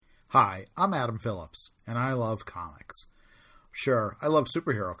Hi, I'm Adam Phillips, and I love comics. Sure, I love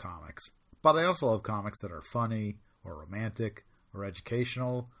superhero comics, but I also love comics that are funny, or romantic, or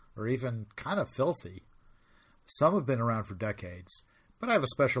educational, or even kind of filthy. Some have been around for decades, but I have a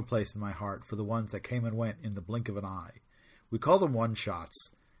special place in my heart for the ones that came and went in the blink of an eye. We call them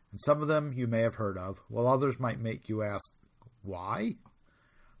one-shots, and some of them you may have heard of, while others might make you ask, why?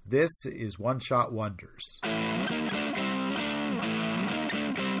 This is One Shot Wonders.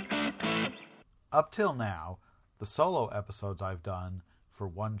 Up till now, the solo episodes I've done for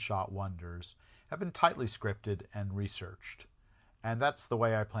One Shot Wonders have been tightly scripted and researched, and that's the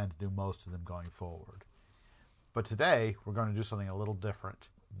way I plan to do most of them going forward. But today, we're going to do something a little different.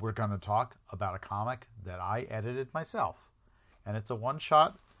 We're going to talk about a comic that I edited myself, and it's a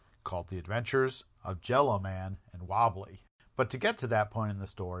one-shot called The Adventures of Jello-Man and Wobbly. But to get to that point in the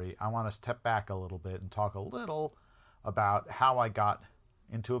story, I want to step back a little bit and talk a little about how I got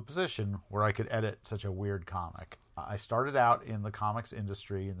into a position where I could edit such a weird comic. I started out in the comics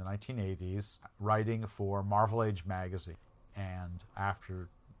industry in the 1980s, writing for Marvel Age magazine. And after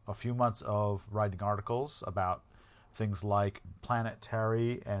a few months of writing articles about things like Planet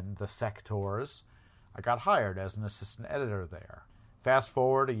Terry and the Sectors, I got hired as an assistant editor there. Fast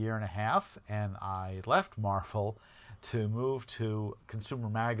forward a year and a half, and I left Marvel to move to consumer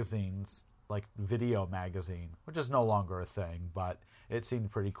magazines like Video Magazine, which is no longer a thing, but it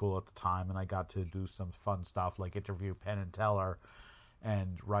seemed pretty cool at the time, and I got to do some fun stuff like interview Penn and Teller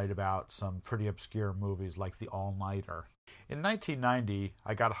and write about some pretty obscure movies like The All-Nighter. In 1990,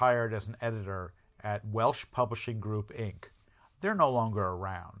 I got hired as an editor at Welsh Publishing Group, Inc. They're no longer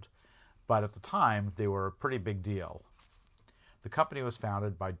around, but at the time, they were a pretty big deal. The company was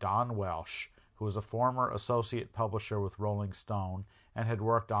founded by Don Welsh, who was a former associate publisher with Rolling Stone and had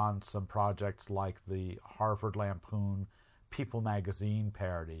worked on some projects like the Harvard Lampoon People magazine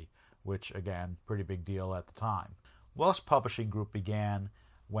parody, which, again, pretty big deal at the time. Welsh Publishing Group began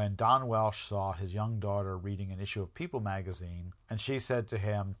when Don Welsh saw his young daughter reading an issue of People magazine, and she said to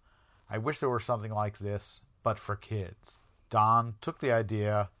him, "I wish there were something like this, but for kids." Don took the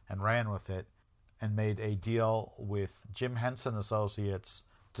idea and ran with it and made a deal with Jim Henson Associates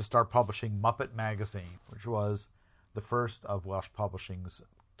to start publishing Muppet Magazine, which was the first of Welsh Publishing's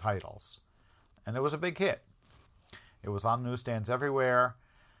titles. And it was a big hit. It was on newsstands everywhere.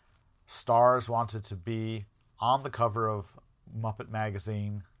 Stars wanted to be on the cover of Muppet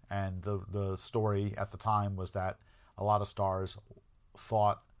Magazine, and the story at the time was that a lot of stars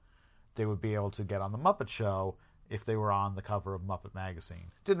thought they would be able to get on the Muppet Show if they were on the cover of Muppet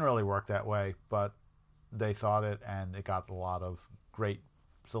Magazine. Didn't really work that way, but they thought it, and it got a lot of great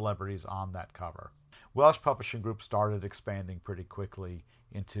celebrities on that cover. Welsh Publishing Group started expanding pretty quickly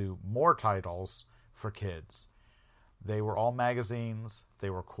into more titles for kids. They were all magazines, they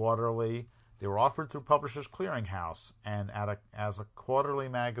were quarterly, they were offered through Publishers Clearinghouse, and as a quarterly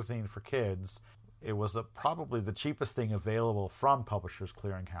magazine for kids, it was probably the cheapest thing available from Publishers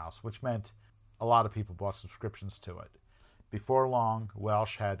Clearinghouse, which meant a lot of people bought subscriptions to it. Before long,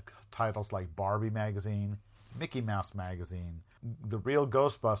 Welsh had titles like Barbie Magazine, Mickey Mouse Magazine, The Real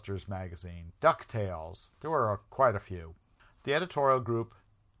Ghostbusters Magazine, DuckTales. There were quite a few. The editorial group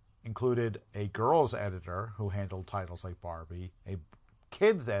included a girls editor who handled titles like Barbie, a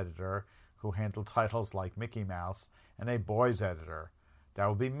kids editor who handled titles like Mickey Mouse, and a boys editor. That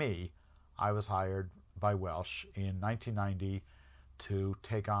would be me. I was hired by Welsh in 1990 to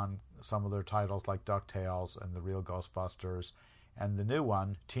take on some of their titles like DuckTales and The Real Ghostbusters, and the new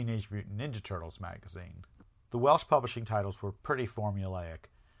one, Teenage Mutant Ninja Turtles magazine. The Welsh publishing titles were pretty formulaic.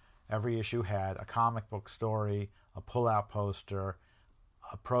 Every issue had a comic book story, a pull-out poster,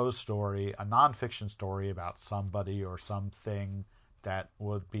 a prose story, a nonfiction story about somebody or something that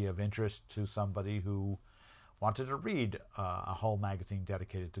would be of interest to somebody who wanted to read a whole magazine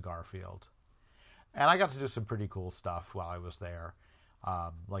dedicated to Garfield. And I got to do some pretty cool stuff while I was there,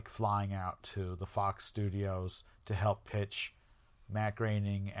 like flying out to the Fox studios to help pitch Matt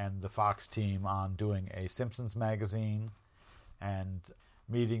Groening and the Fox team on doing a Simpsons magazine, and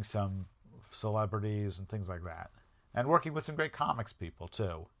meeting some celebrities and things like that. And working with some great comics people,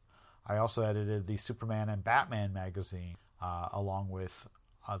 too. I also edited the Superman and Batman magazine, along with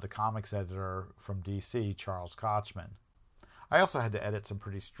the comics editor from DC, Charles Kochman. I also had to edit some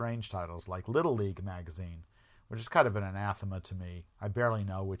pretty strange titles, like Little League magazine, which is kind of an anathema to me. I barely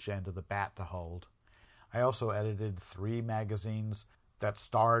know which end of the bat to hold. I also edited 3 magazines that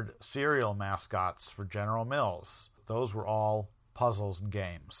starred cereal mascots for General Mills. Those were all puzzles and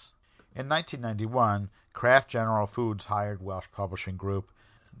games. In 1991, Kraft General Foods hired Welsh Publishing Group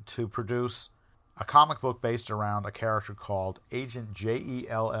to produce a comic book based around a character called Agent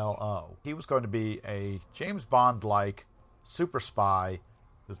Jello. He was going to be a James Bond-like super spy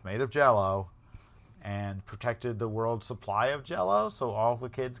who's made of Jello and protected the world's supply of Jello so all the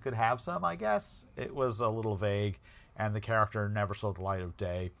kids could have some, I guess. It was a little vague, and the character never saw the light of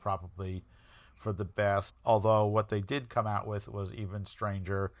day, probably for the best. Although what they did come out with was even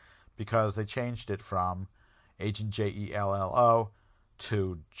stranger, because they changed it from Agent Jello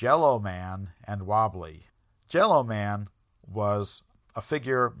to Jello Man and Wobbly. Jello Man was a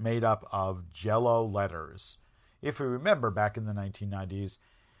figure made up of Jello letters. If you remember, back in the 1990s,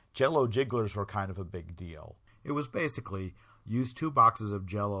 Jello jigglers were kind of a big deal. It was basically use 2 boxes of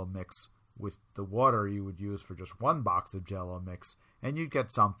Jello mix with the water you would use for just 1 box of Jello mix, and you'd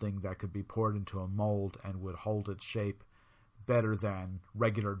get something that could be poured into a mold and would hold its shape better than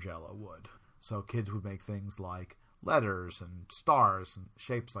regular Jello would. So kids would make things like letters and stars and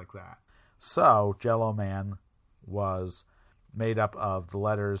shapes like that. So Jello Man was made up of the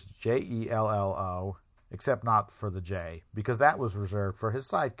letters Jello, except not for the J, because that was reserved for his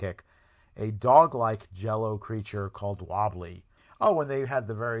sidekick, a dog-like Jello creature called Wobbly. Oh, and they had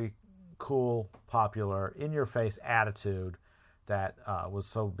the very cool, popular, in-your-face attitude that was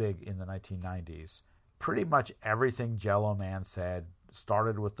so big in the 1990s. Pretty much everything Jello Man said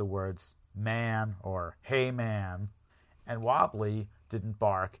started with the words man or hey man, and Wobbly didn't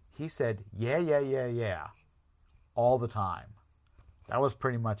bark. He said yeah all the time. That was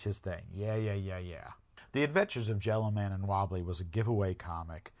pretty much his thing. Yeah. The Adventures of Jello Man and Wobbly was a giveaway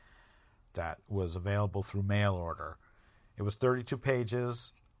comic that was available through mail order. It was 32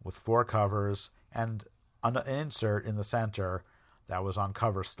 pages with 4 covers and an insert in the center that was on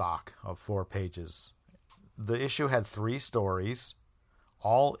cover stock of 4 pages. The issue had 3 stories,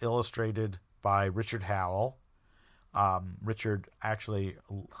 all illustrated by Richard Howell. Richard actually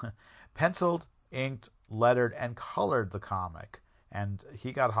penciled, inked, lettered, and colored the comic. And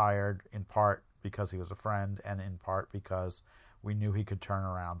he got hired in part because he was a friend and in part because we knew he could turn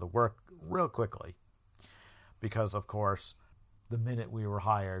around the work real quickly. Because, of course, the minute we were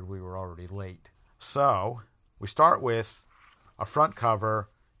hired, we were already late. So, we start with a front cover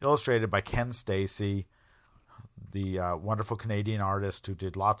illustrated by Ken Stacy, the wonderful Canadian artist who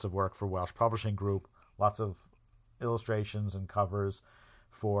did lots of work for Welsh Publishing Group, lots of illustrations and covers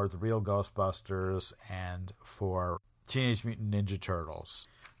for The Real Ghostbusters and for Teenage Mutant Ninja Turtles.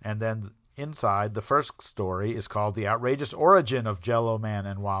 And then inside, the first story is called The Outrageous Origin of Jello Man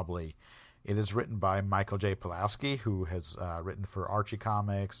and Wobbly. It is written by Michael J. Pulaski, who has written for Archie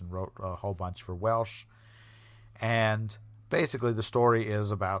Comics and wrote a whole bunch for Welsh. And basically the story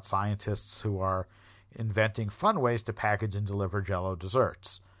is about scientists who are inventing fun ways to package and deliver Jello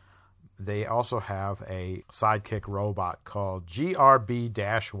desserts. They also have a sidekick robot called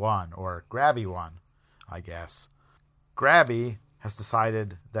GRB-1, or Grabby-1, I guess. Grabby has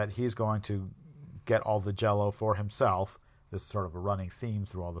decided that he's going to get all the Jello for himself. This is sort of a running theme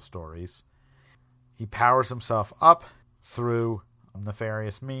through all the stories. He powers himself up through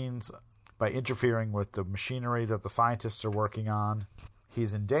nefarious means by interfering with the machinery that the scientists are working on.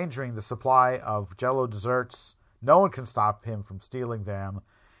 He's endangering the supply of Jello desserts. No one can stop him from stealing them.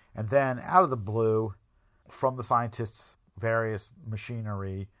 And then, out of the blue, from the scientists' various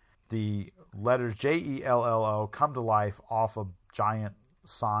machinery, the letters Jello come to life off a giant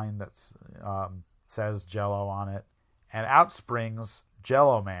sign that says Jello on it. And out springs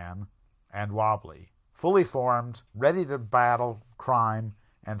Jello Man and Wobbly, fully formed, ready to battle crime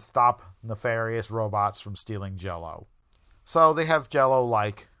and stop nefarious robots from stealing Jello. So they have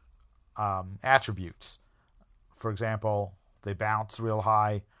Jello-like attributes. For example, they bounce real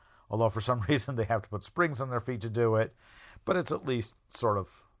high, although for some reason they have to put springs on their feet to do it, but it's at least sort of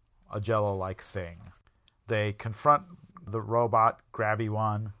a Jello-like thing. They confront the robot,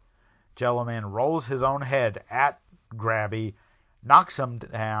 Grabby-1. Jello Man rolls his own head at Grabby, knocks him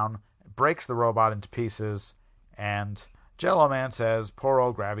down, breaks the robot into pieces, and Jello Man says, poor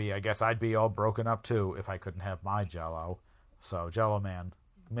old Grabby, I guess I'd be all broken up too if I couldn't have my Jello. So Jello Man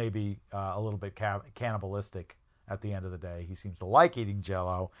may be a little bit cannibalistic at the end of the day. He seems to like eating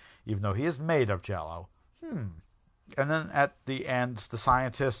Jello, even though he is made of Jello. And then at the end, the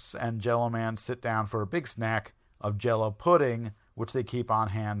scientists and Jello Man sit down for a big snack of Jello pudding, which they keep on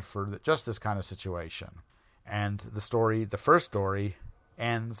hand for just this kind of situation. And the first story,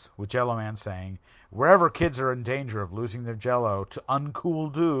 ends with Jello Man saying, wherever kids are in danger of losing their Jello to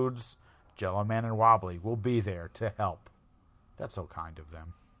uncool dudes, Jello Man and Wobbly will be there to help. That's so kind of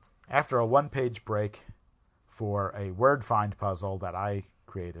them. After a 1-page break for a word find puzzle that I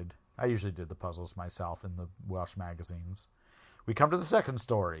created, I usually did the puzzles myself in the Welsh magazines, We come to the second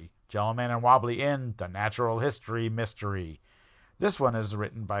story, Jello-Man and Wobbly in The Natural History Mystery. This one is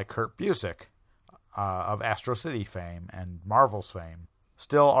written by Kurt Busiek of Astro City fame and Marvel's fame.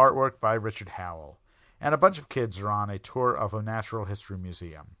 Still artwork by Richard Howell. And a bunch of kids are on a tour of a natural history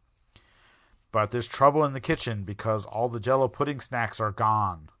museum. But there's trouble in the kitchen because all the Jello pudding snacks are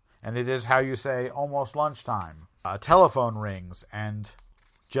gone. And it is, how you say, almost lunchtime. A telephone rings, and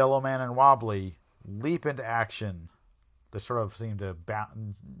Jello-Man and Wobbly leap into action. They sort of seem to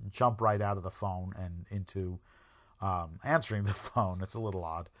jump right out of the phone and into answering the phone. It's a little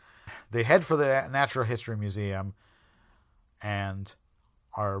odd. They head for the Natural History Museum and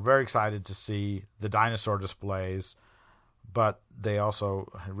are very excited to see the dinosaur displays, but they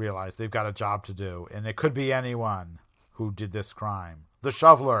also realize they've got a job to do, and it could be anyone who did this crime. The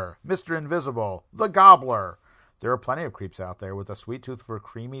Shoveler, Mr. Invisible, the Gobbler. There are plenty of creeps out there with a sweet tooth for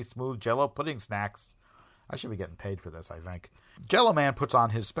creamy, smooth Jello pudding snacks. I should be getting paid for this, I think. Jello-Man puts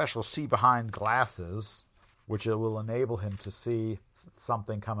on his special see-behind glasses, which will enable him to see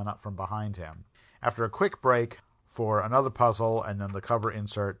something coming up from behind him. After a quick break for another puzzle and then the cover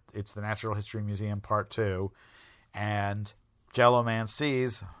insert, it's the Natural History Museum Part 2, and Jello-Man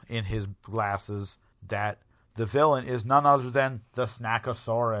sees in his glasses that the villain is none other than the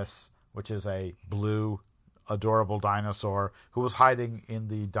Snackosaurus, which is a blue, adorable dinosaur who was hiding in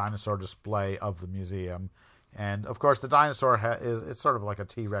the dinosaur display of the museum. And, of course, the dinosaur is sort of like a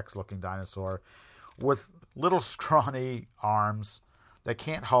T-Rex looking dinosaur with little scrawny arms that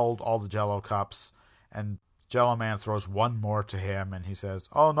can't hold all the Jello cups. And Jello-Man throws one more to him, and he says,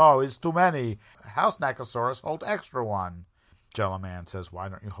 "Oh no, it's too many. How, Snackosaurus, hold extra one." Jello-Man says, "Why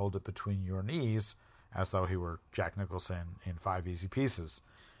don't you hold it between your knees?" as though he were Jack Nicholson in 5 Easy Pieces.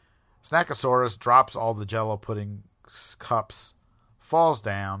 Snackosaurus drops all the Jello pudding cups, falls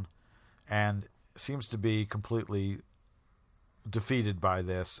down, and seems to be completely defeated by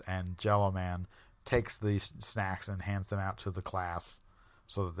this, and Jello-Man takes the snacks and hands them out to the class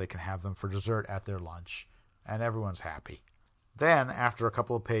so that they can have them for dessert at their lunch, and everyone's happy. Then, after a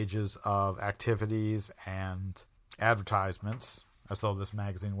couple of pages of activities and advertisements, as though this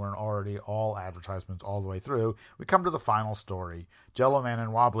magazine weren't already all advertisements all the way through, we come to the final story, Jello-Man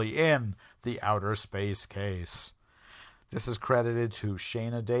and Wobbly in The Outer Space Case. This is credited to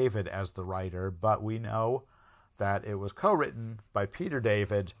Shana David as the writer, but we know that it was co-written by Peter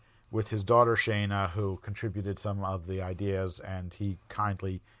David with his daughter Shana, who contributed some of the ideas, and he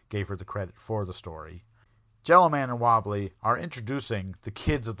kindly gave her the credit for the story. Jello-Man and Wobbly are introducing the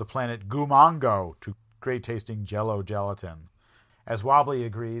kids of the planet Gumongo to great-tasting Jello gelatin. As Wobbly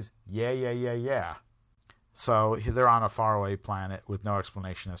agrees, yeah. So they're on a faraway planet with no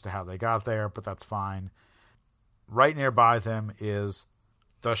explanation as to how they got there, but that's fine. Right nearby them is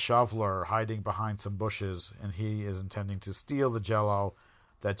the Shoveler hiding behind some bushes, and he is intending to steal the Jello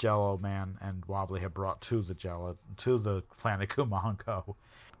that Jello-Man and Wobbly have brought to the planet Gumongo.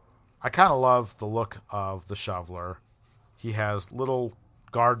 I kind of love the look of the Shoveler. He has little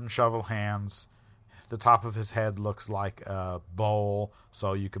garden shovel hands. The top of his head looks like a bowl,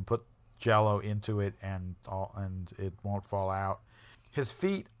 so you can put Jello into it and it won't fall out. His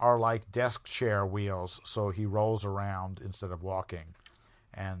feet are like desk chair wheels, so he rolls around instead of walking.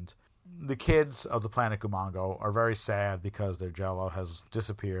 And the kids of the planet Gumongo are very sad because their Jello has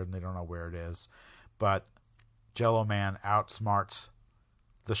disappeared and they don't know where it is. But Jello-Man outsmarts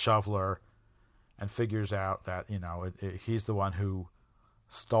the Shoveler and figures out that, he's the one who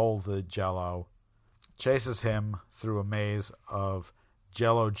stole the Jello, chases him through a maze of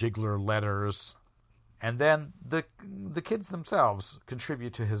Jello Jiggler letters, and then the kids themselves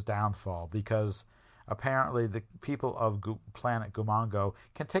contribute to his downfall because apparently the people of planet Gumongo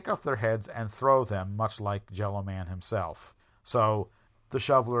can take off their heads and throw them, much like Jello-Man himself. So the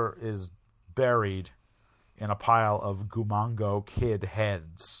Shoveler is buried in a pile of Gumongo kid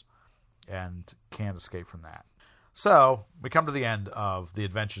heads and can't escape from that. So we come to the end of The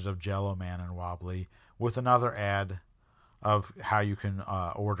Adventures of Jello-Man and Wobbly with another ad of how you can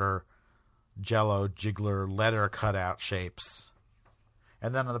order Jello Jiggler letter cutout shapes.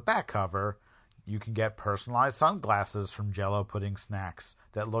 And then on the back cover, you can get personalized sunglasses from Jello pudding snacks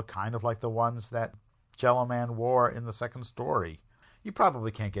that look kind of like the ones that Jello-Man wore in the second story. You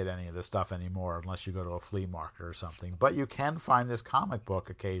probably can't get any of this stuff anymore unless you go to a flea market or something, but you can find this comic book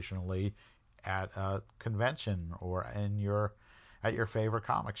occasionally at a convention or at your favorite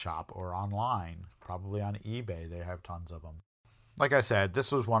comic shop or online. Probably on eBay, they have tons of them. Like I said,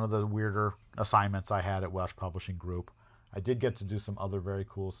 this was one of the weirder assignments I had at Welsh Publishing Group. I did get to do some other very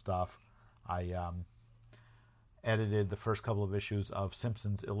cool stuff. I edited the first couple of issues of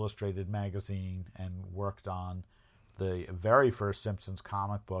Simpsons Illustrated magazine and worked on the very first Simpsons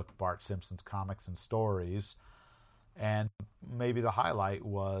comic book, Bart Simpson's Comics and Stories. And maybe the highlight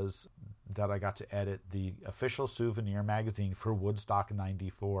was that I got to edit the official souvenir magazine for Woodstock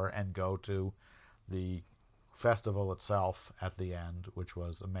 '94 and go to the festival itself at the end, which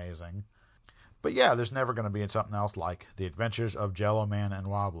was amazing. But yeah, there's never going to be something else like The Adventures of Jello-Man and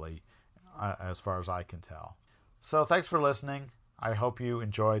Wobbly, as far as I can tell. So thanks for listening. I hope you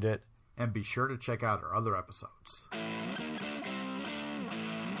enjoyed it, and be sure to check out our other episodes.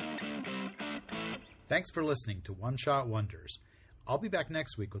 Thanks for listening to One Shot Wonders. I'll be back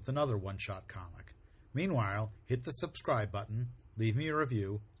next week with another one-shot comic. Meanwhile, hit the subscribe button, leave me a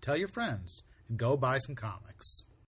review, tell your friends, and go buy some comics.